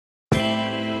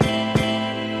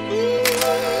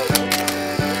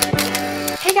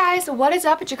guys, what is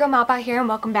up? It's your girl Mallory here and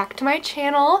welcome back to my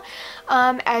channel.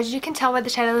 As you can tell by the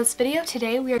title of this video,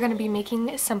 today we are going to be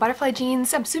making some butterfly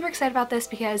jeans. I'm super excited about this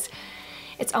because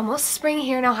it's almost spring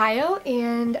here in Ohio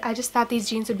and I just thought these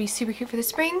jeans would be super cute for the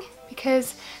spring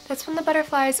because that's when the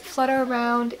butterflies flutter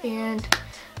around and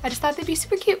I just thought they'd be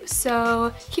super cute.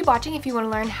 So keep watching if you want to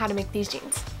learn how to make these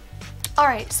jeans.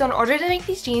 Alright, so in order to make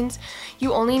these jeans,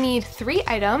 you only need 3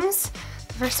 items.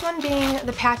 The first one being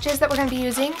the patches that we're going to be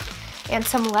using and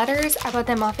some letters. I bought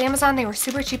them off Amazon. They were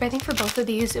super cheap. I think for both of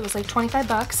these it was like 25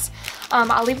 bucks.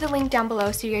 I'll leave the link down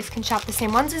below so you guys can shop the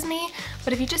same ones as me.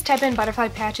 But if you just type in butterfly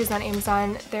patches on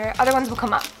Amazon, their other ones will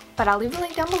come up. But I'll leave the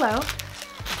link down below.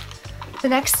 The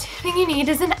next thing you need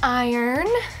is an iron.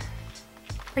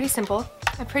 Pretty simple.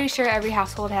 I'm pretty sure every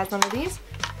household has one of these.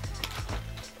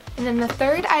 And then the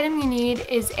third item you need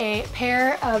is a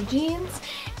pair of jeans.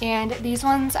 And these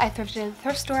ones I thrifted at the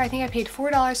thrift store. I think I paid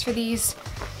 $4 for these.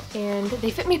 And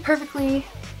they fit me perfectly.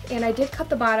 And I did cut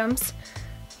the bottoms.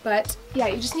 But yeah,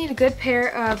 you just need a good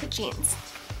pair of jeans.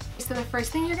 So the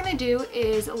first thing you're going to do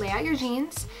is lay out your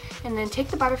jeans. And then take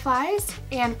the butterflies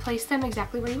and place them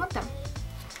exactly where you want them.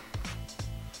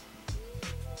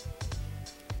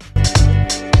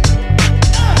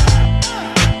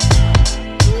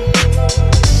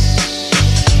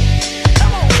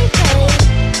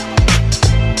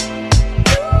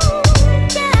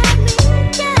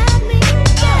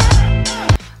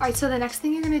 So the next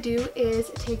thing you're going to do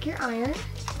is take your iron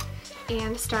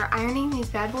and start ironing these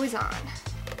bad boys on.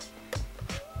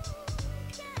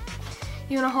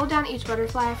 You want to hold down each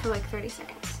butterfly for like 30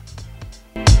 seconds.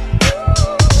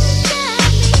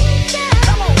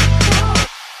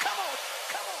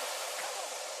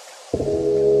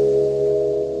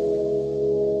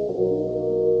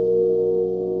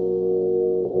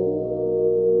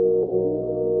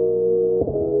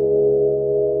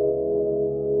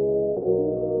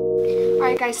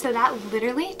 Alright guys, so that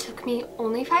literally took me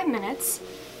only 5 minutes,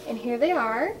 and here they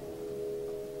are.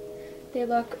 They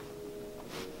look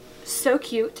so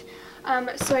cute.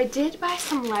 So I did buy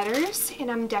some letters, and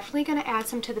I'm definitely going to add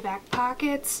some to the back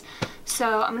pockets,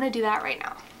 so I'm going to do that right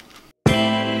now.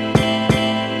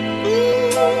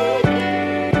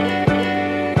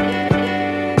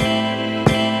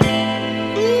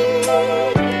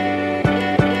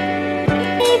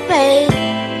 Hey, babe.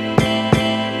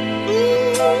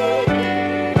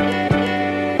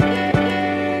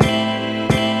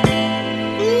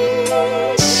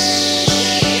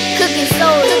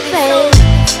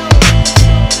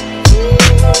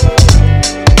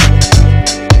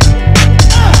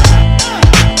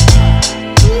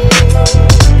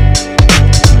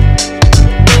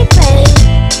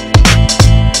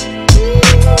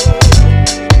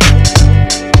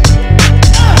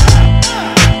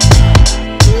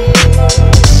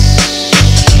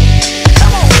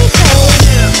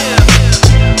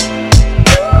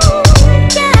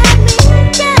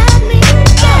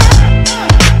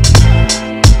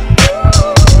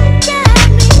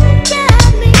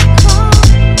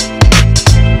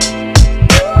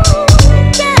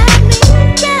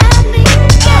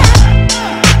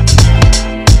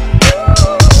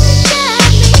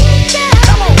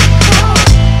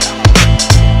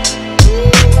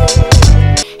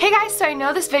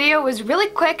 This video was really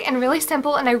quick and really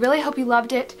simple, and I really hope you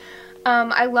loved it.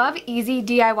 I love easy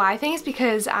DIY things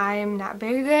because I'm not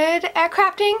very good at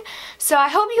crafting, so I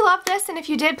hope you loved this, and if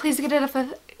you did, please give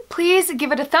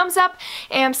it a thumbs up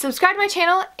and subscribe to my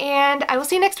channel, and I will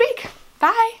see you next week.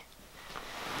 Bye!